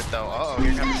solid effort though. Oh,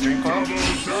 here comes the Dream Coil. He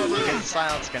gets the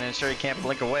silence, going to ensure he can't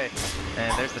blink away.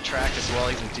 And there's the track as well.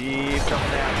 He's in deep trouble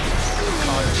now.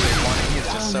 He is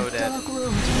just so dead.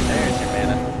 There's your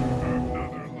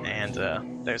mana.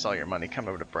 And there's all your money. Come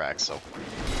over to Brax. So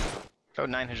about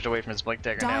 900 away from his Blink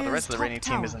Dagger now. The rest of the Radiant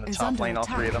team is in the top lane, all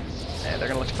three of them. And they're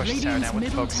going to look to push this tower now with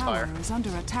the Focus Fire.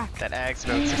 That Ag's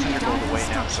about 600 gold away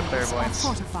now, so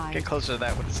Clairvoyance get closer to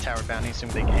that with his tower bounty,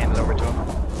 assuming they can hand it over to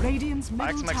him.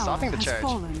 Mike's stopping the charge.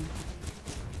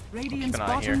 Radiant's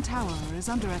bottom tower is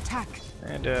under attack.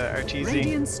 And Arteezy, Radiant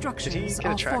did he structures get a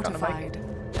are track on the mic? fortified.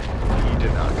 He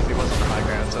did not, because he was on the high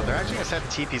ground. So they're actually going to set the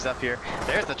TPs up here.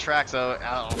 There's the track, so,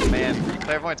 oh man.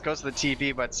 Clairvoyance goes to the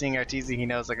TP, but seeing Arteezy, he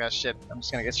knows, like, oh shit, I'm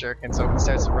just going to get shuriken. So he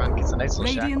starts to run, gets a nice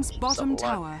little Radiant's shackle. bottom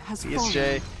tower has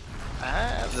BSJ,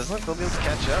 fallen. doesn't look like they'll be able to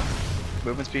catch up.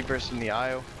 Movement speed burst from the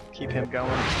IO, keep him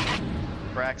going.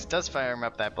 Brax does fire him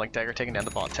up that blink dagger, taking down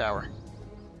the bot tower.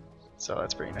 So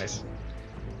that's pretty nice.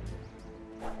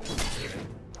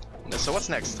 So what's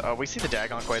next? We see the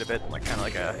Dagon quite a bit, like kind of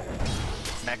like a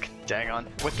mech Dagon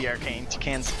with the arcane. You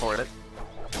can support it.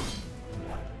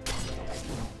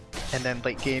 And then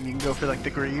late game you can go for like the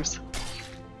Greaves.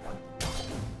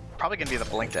 Probably gonna be the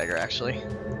blink dagger actually.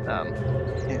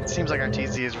 It seems like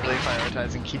Arteezy is really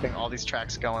prioritizing keeping all these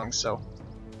tracks going, so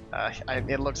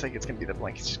it looks like it's gonna be the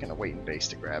blink. He's just gonna wait in base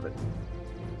to grab it.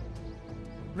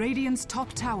 Radiant's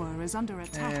top tower is under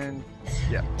attack. And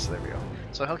yeah, so there we go.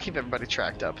 So he'll keep everybody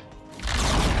tracked up.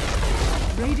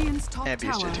 Radiant's top And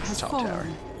BSJ tower takes has the top fallen. tower.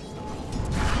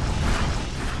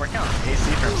 Working on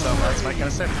AC for himself. That's Mike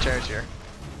gonna start the charge here.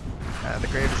 The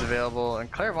grave is available, and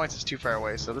Clairvoyance is too far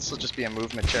away, so this will just be a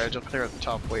movement charge. He'll clear out the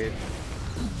top wave.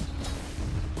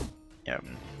 Yep.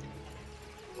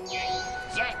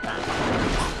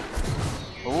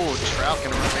 Ooh, Trout can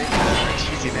run right into that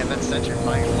Arteezy, man. That Sentry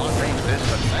flying long range vision,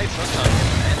 but nice one shot.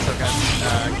 And so get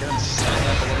him stunned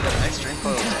up a little bit. Nice stream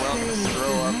flow as well. Gonna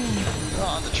throw up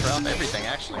on the Trout, everything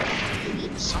actually.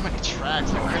 So many tracks,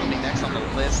 incredibly next on the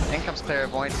list. In comes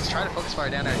Clairvoyance. He's trying to focus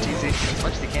fire down Arteezy as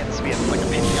much as he can. This will be like a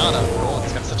pinata of gold.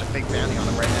 He's got such a big bounty on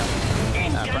him right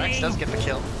now. Brax does get the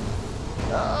kill.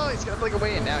 Oh, he's gonna blink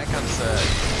away, and now here comes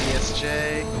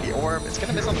BSJ, the orb. It's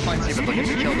gonna miss on the flank too, but look at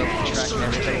the kill, double track and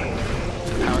everything.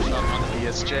 Power shot on the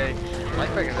BSJ.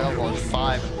 Life break available in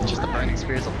 5. Just the burning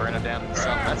spears will burn him down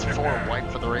himself. That's 4 white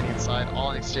for the Radiant side,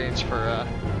 all in exchange for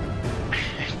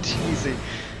Arteezy,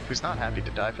 who's not happy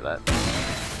to die for that.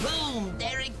 Boom!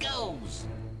 There it goes.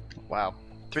 Wow,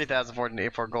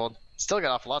 3,484 gold. Still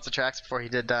got off lots of tracks before he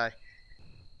did die.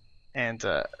 And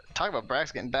talk about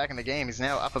Brax getting back in the game. He's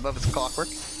now up above his clockwork.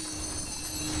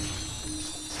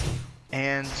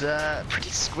 And pretty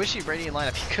squishy Radiant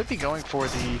lineup. He could be going for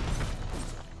the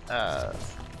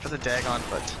Dagon,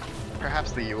 but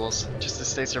perhaps the Yules, just to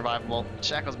stay survivable.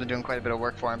 Shackle's been doing quite a bit of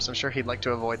work for him, so I'm sure he'd like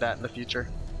to avoid that in the future.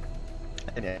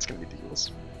 And yeah, it's gonna be the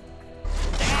Yules.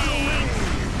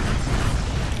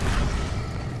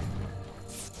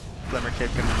 Glimmer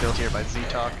Cape gonna be built here by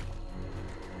Z-Talk.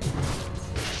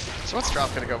 So what's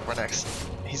Drop gonna go for next?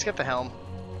 He's got the Helm.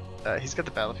 He's got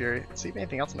the Battle Fury. Does he have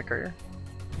anything else in the courier?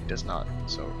 He does not.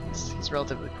 So he's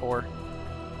relatively poor.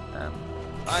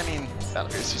 I mean, Battle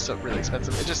Fury is just so really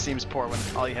expensive. It just seems poor when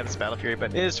all you have is Battle Fury,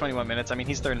 but it is 21 minutes. I mean,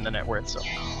 he's third in the net worth, so.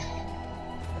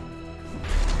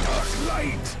 Dark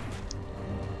light.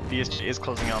 BSJ is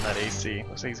closing on that AC.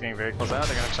 Looks like he's getting very close out.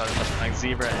 They're gonna try to touch like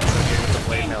Zebra and so here with the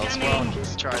blade mail as well in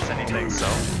case he tries anything, so.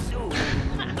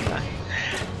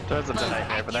 Throws up the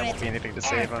nightmare, but that won't be anything to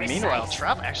save him. Meanwhile,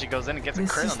 Trap actually goes in and gets a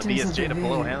crit on the BSJ to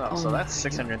blow him up, so that's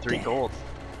 603 gold.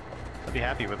 I'll be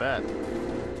happy with that.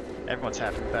 Everyone's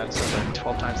happy with that. So like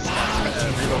 12 times his stats.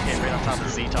 Relocate right on top of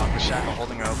Z-Talk with Shackle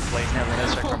holding out the blade. Now the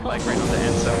nose check from Mike right on the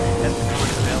end. So as the quick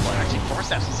is available, and actually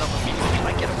force-stabs himself immediately. He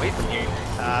might get away from you,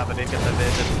 but they've got the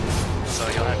vision. So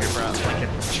you'll have your Brown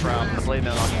Lincoln Shroud. The blade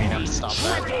mail not going to be enough to stop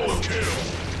that.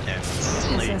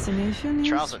 And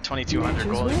Trials at 2200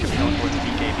 gold. He could be going towards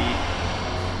BKB.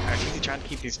 Arteezy trying to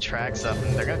keep these tracks up,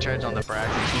 and they're going to charge on the Brax.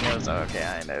 And he knows, oh, okay,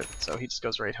 I know. So he just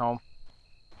goes right home.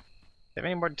 They have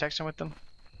any more detection with them?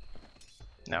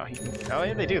 No, oh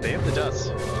yeah, they do. They have the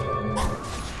dust.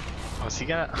 Was he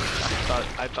gonna?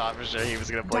 I thought for sure he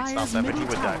was gonna blink stop that, but he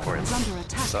would die for it.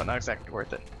 So not exactly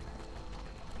worth it.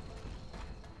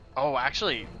 Oh,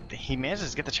 actually, he manages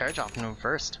to get the charge off him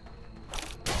first.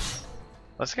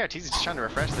 Looks like Arteezy just trying to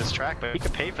refresh this track, but he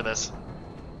could pay for this.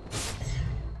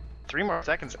 3 more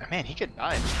seconds. Man, he could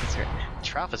die.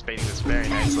 Trough is baiting this very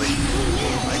nicely.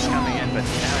 Mike's coming in, but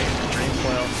now he has the Dream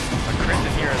Coil. A crit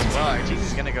in here as well.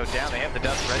 Arteezy's gonna go down. They have the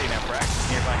dust ready now. Brax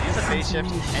is nearby. He has a phase shift,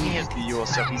 and he has the Yule,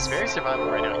 so he's very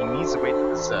survivable right now. He needs to wait for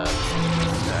this the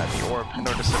orb in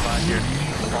order to survive here.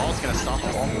 The ball's gonna stop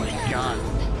him. Oh my god.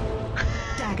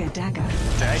 Dagger. Dagger.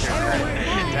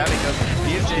 Down he goes.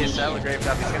 BSJ is Shadow Grave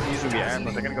Cup. He's going to be using the iron,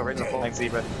 but they're going to go right to the full length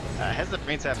Zebra. Has the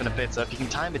brain sap in a bit, so if you can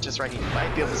time it just right, he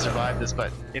might be able to survive this, but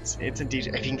it's indeed.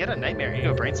 If you can get a nightmare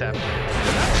into a brain sap, you'll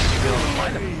actually be able to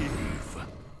find him.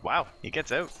 Wow, he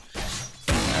gets out.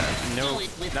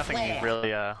 Nothing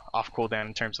really off cooldown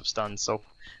in terms of stuns, so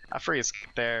a free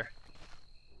escape there.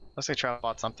 Looks like Trout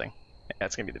bought something. Yeah,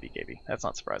 it's going to be the BKB. That's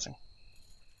not surprising.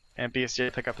 And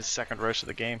BSJ pick up his second rush of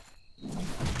the game.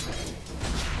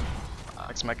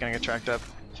 Clement gonna get tracked up.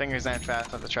 Fingers aren't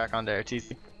fast on the track onto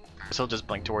Arteezy. So he'll just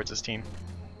blink towards his team.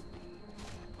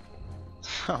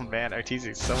 Oh man,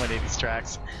 Arteezy so many of these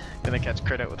tracks. Gonna catch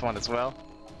crit out with one as well.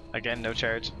 Again, no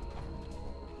charge.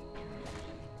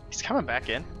 He's coming back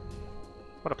in.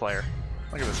 What a player.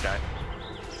 Look at this guy.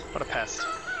 What a pest.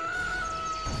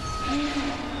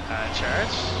 Charge.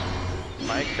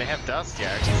 Mike, they have dust.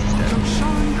 Yeah, Arteezy's dead.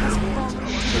 Johan has fallen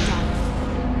into the tower.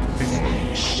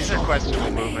 These are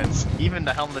questionable movements. Even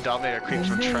the Helm of the Dominator creeps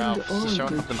from Trout, just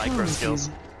showing up the micro skills.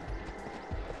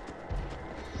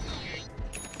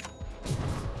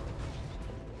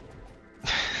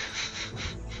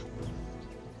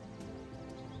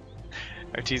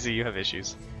 Arteezy, you have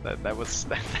issues. That was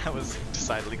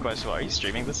decidedly questionable. Are you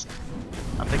streaming this?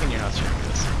 I'm thinking you're not streaming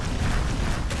this.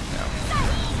 No.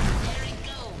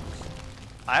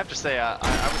 I have to say, I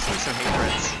was seeing some hate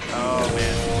threads. Oh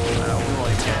man, we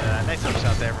won't even get that. Nice jump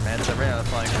shot there from Ed. So right out of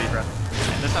flying zebra,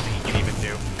 and there's nothing he can even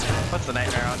do. Puts the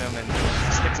nightmare on him and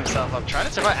sticks himself up, trying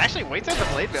to survive. Actually, waits out the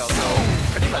blade veil, so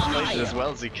pretty much plays it as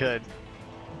well as he could.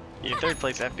 You're third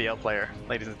place FPL player,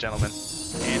 ladies and gentlemen.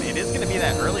 And it is going to be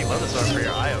that early Lotus Orb for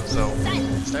your IO, so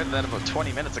started that about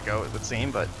 20 minutes ago, it would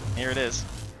seem, but here it is.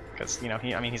 Because, you know,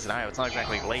 he's an IO, it's not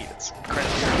exactly late, it's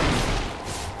incredibly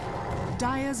early.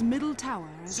 Dire's middle tower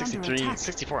is under attack.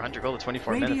 6,400 gold to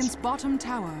 24 Radiant's minutes. bottom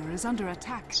tower is under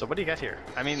attack. So what do you got here?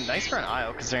 I mean, nice for an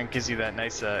IO, considering it gives you that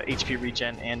nice HP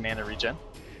regen and mana regen.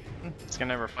 It's going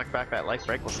to reflect back that life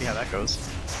break, we'll see how that goes.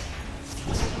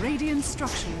 Radiant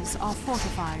structures are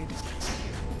fortified.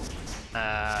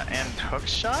 And hook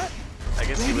shot? I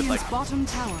guess you would like... bottom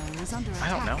tower is under attack. I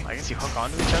don't know, I guess you hook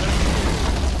onto each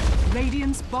other?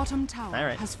 Radiant's bottom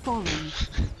tower has fallen.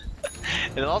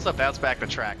 It'll also bounce back the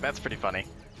track, that's pretty funny.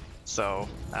 So,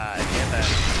 if you have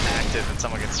that active and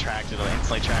someone gets tracked, it'll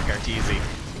instantly track Arteezy.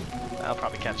 That'll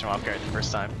probably catch him off guard the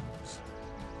first time.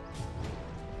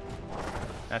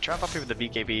 Now trap up here with the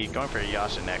BKB, going for a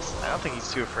Yasha next. I don't think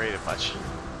he's too afraid of much.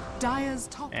 Dire's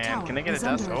top and tower can they get a is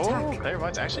dust? under Oh, attack. there it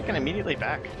was. Actually can immediately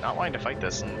back, not wanting to fight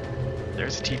this. And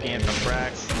there's a TP in from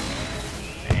Brax.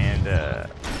 And they're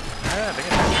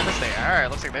gonna this thing. Alright,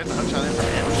 looks like there's a hook shot in from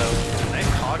him. So nice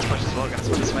hog push as well. Gonna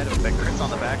switch this fight with big crits on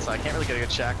the back, so I can't really get a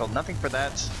good shackle. Nothing for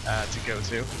that to go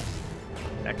to.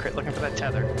 That crit looking for that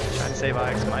tether. Trying to save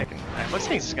IX Mike. And it looks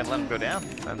like he's just gonna let him go down.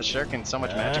 The Shuriken so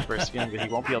much magic for his feeling that he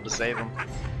won't be able to save him.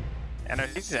 And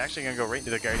Arteezy's actually gonna go right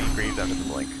into the Guardian Greaves after the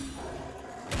blink.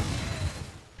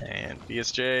 And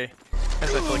BSJ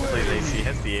has that fully completed AC,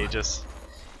 has the Aegis.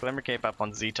 Glimmer Cape up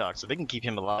on Z-Talk, so they can keep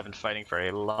him alive and fighting for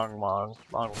a long while.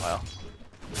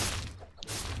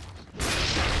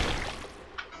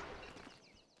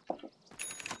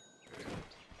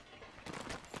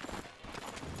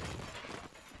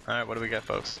 Alright, what do we got,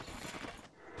 folks?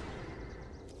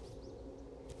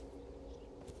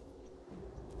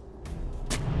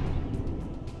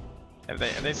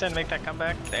 Have they said make that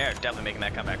comeback? They are definitely making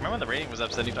that comeback. Remember when the rating was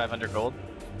up 7,500 gold?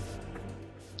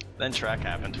 Then track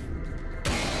happened.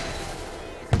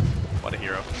 What a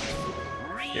hero.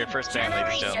 Your first ban,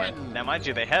 ladies and gentlemen. Now mind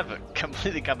you, they have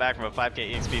completely come back from a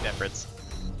 5k EXP difference.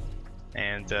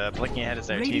 And blinking ahead is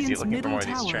Arteezy looking for more of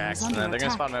these tracks. And then they're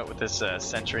going to spawn them out with this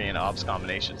Sentry and Ops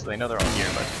combination. So they know they're all here,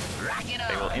 but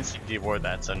they will instantly reward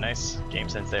that. So nice game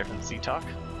sense there from the Z-Talk.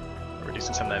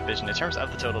 Reducing some of that vision. In terms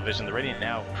of the total vision, the Radiant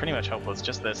now pretty much hopeless.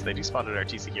 Just this, they do spotted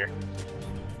Arteezy here.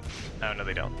 Oh no,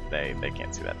 they don't. They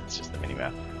can't see that. It's just the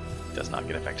minimap. It does not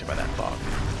get affected by that fog.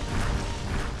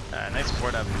 Nice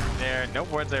ward up there. No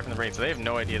wards there from the Radiant, so they have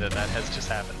no idea that that has just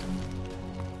happened.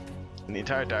 And the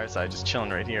entire Dire side just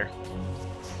chilling right here.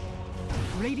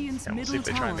 Radiant's and we'll see if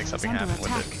they try and make something happen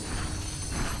with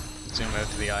it. Zoom out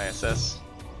to the ISS.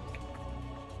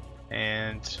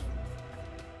 And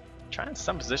trying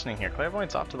some positioning here.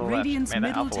 Clairvoyant's off to the Radiant's left.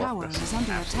 Man, that middle alpha tower was is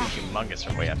under absolutely humongous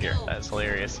from way up here. That is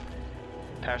hilarious.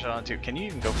 Power shot onto. Can you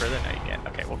even go further? No, you can't.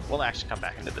 Okay, we'll actually come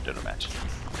back into the Dota match.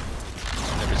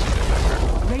 Never seen it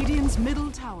before. Radiant's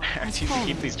middle tower has to fallen.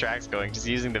 keep these tracks going, just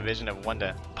using the vision of one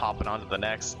to pop it onto the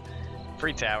next.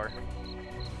 Free tower.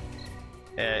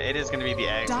 It is going to be the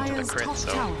eggs into the crit,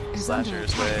 so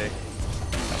Slasher's way.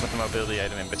 With the mobility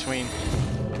item in between.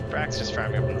 Brax just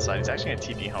farming up on the side. He's actually going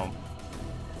to TP home.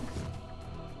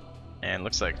 And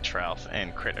looks like Trout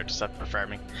and Crit are just up for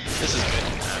farming. This is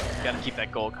good. You gotta keep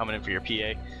that gold coming in for your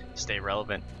PA. Stay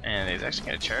relevant. And he's actually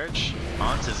gonna charge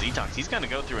onto Z-Tox. He's gonna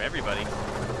go through everybody.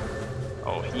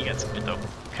 Oh, he gets it though.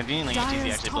 Conveniently,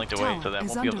 Arteezy actually blinked away, so that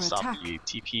won't be able to stop the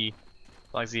TP.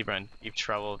 Black Zebra and Deep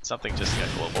Trouble. Something just got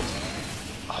global.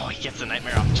 Oh, he gets the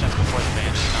Nightmare off the chest before the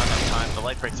Banshee. Not enough time. The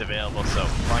Light Break's available, so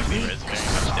Flying Beaver is very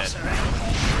much dead.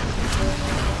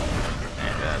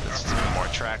 And this is more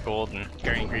track gold, and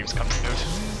Guardian Greaves comes out.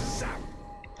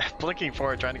 Blinking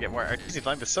forward, trying to get more. Arteezy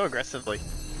playing this so aggressively.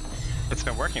 It's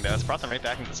been working though. It's brought them right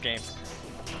back into this game.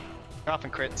 Off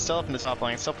and crit, still up in the top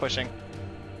lane, still pushing.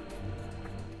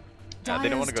 They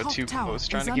don't want to go too close,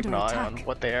 trying to keep an eye on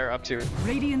what they are up to.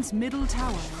 Radiant's middle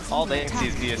tower. All they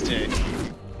can see is VSJ.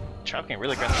 Trapping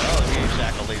really aggressive. Oh, okay,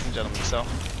 Shackle, ladies and gentlemen. So,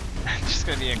 just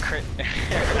gonna be a crit,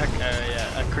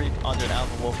 a creep onto an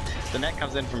Alpha Wolf. The net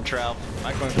comes in from Trout.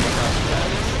 I'm going for the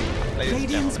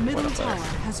Radiant's middle tower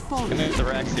has fallen. And there's the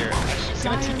Rex here. She's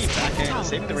gonna TP back in,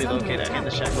 saving the relocator and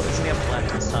the Shackle. Isn't he up the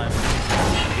left this time?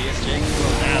 VSJ can go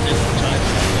down. There's the Giant.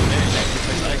 Very nice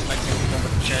because I expect him to come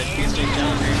with the charge. VSJ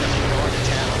Challenger, going to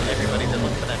town. Everybody that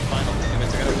looking for that final 2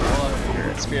 minutes are gonna blow up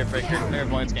here. Spirit Breaker,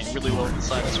 Clairvoyant's getting really low on the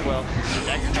side as well.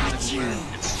 Dagger comes in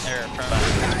it's error from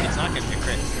it's not gonna be a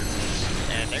crit.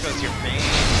 And there goes your Bane.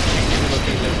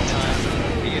 Relocate every time.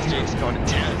 VSJ just going to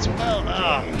town as well. Oh,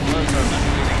 not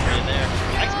doing great there.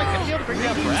 I expect him to be able to bring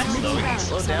down Brax though. He gets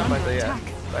slowed down by the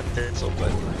Tinsel,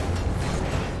 but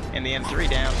in the end 3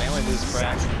 down, they only lose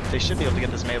Brax. They should be able to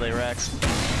get this melee Rax.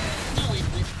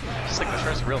 Just like the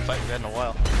first real fight we've had in a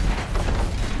while.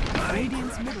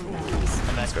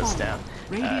 And that goes down.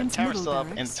 Tower's still up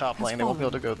in the top lane, they won't be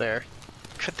able to go there.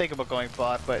 Could think about going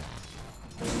bot, but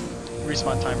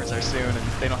respawn timers are soon and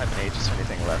they don't have an Aegis or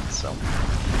anything left, so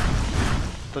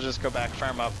they'll just go back,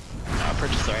 farm up,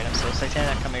 purchase their items. So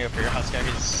Satanic coming over here, Huskar,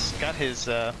 he's got his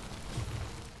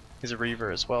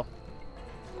Reaver as well.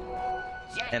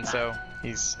 And so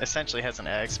he's essentially has an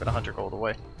Axe, but 100 gold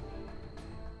away.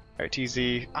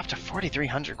 Arteezy up to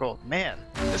 4,300 gold. Man,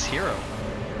 this hero.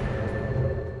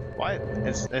 Why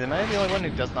am I the only one who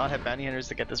does not have bounty hunters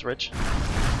to get this rich?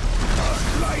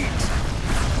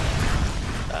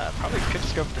 Probably could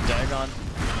just go for the Dagon.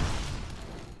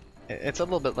 It's a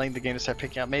little bit late in the game to start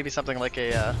picking up. Maybe something like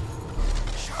a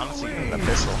honestly an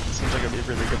Abyssal. Seems like it'd be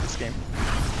really good this game.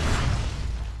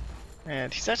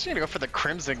 And he's actually gonna go for the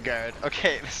Crimson Guard.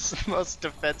 Okay, this is the most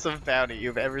defensive bounty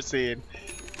you've ever seen.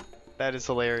 That is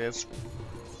hilarious.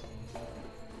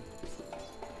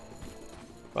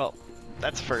 Well,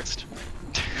 that's first.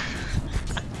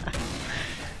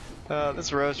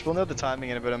 This Roche, we'll know the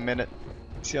timing in about a minute.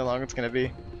 See how long it's gonna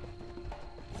be.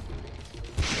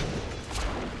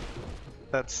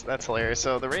 That's hilarious.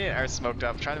 So the Radiant are smoked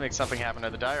up, trying to make something happen. Are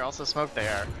the Dire also smoked? They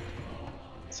are.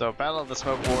 So Battle of the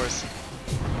Smoke Wars.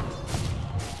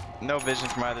 No vision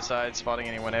from either side, spotting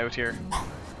anyone out here.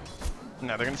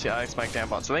 No, they're gonna see Ix Mike down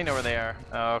bot, so they know where they are.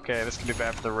 Okay, this could be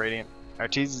bad for the Radiant.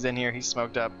 Arteezy's in here, he's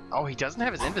smoked up. Oh, he doesn't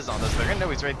have his invis on this, they're gonna know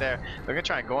he's right there. They're gonna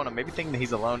try and go on him, maybe thinking that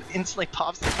he's alone. Instantly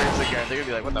pops the Crimson Guard, they're gonna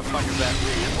be like, what the fuck is that?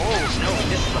 Oh, no, he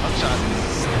misses the hookshot.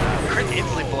 Crit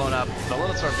instantly blown up. The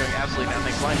Little Storm doing absolutely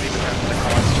nothing. Flying Beaver trying to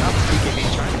collapse. Drops the BKB,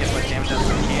 trying to get as much damage as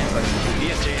he can, but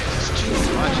VSJ is just too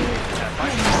much.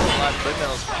 Flying Beaver's still alive, Blade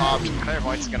Metal's popped.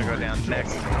 Clairvoyant's gonna go down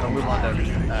next. They'll move on to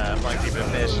Flying Beaver to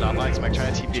finish it off. Ix Mike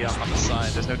trying to TP off on the side.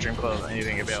 There's no Dream Clothes or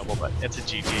anything available, but it's a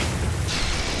GG.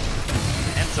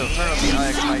 And so turn up the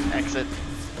Ix Mike exit.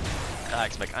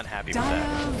 Ix Mike unhappy with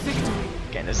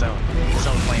that. Getting his own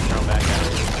flame thrown back at him.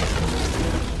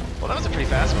 Well, that was a pretty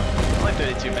fast one. Only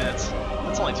 32 minutes.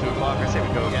 That's only 2 o'clock. I say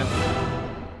we go again.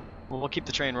 Well, we'll keep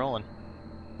the train rolling.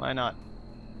 Why not?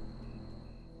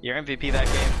 Your MVP that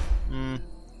game?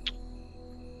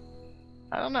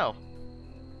 I don't know.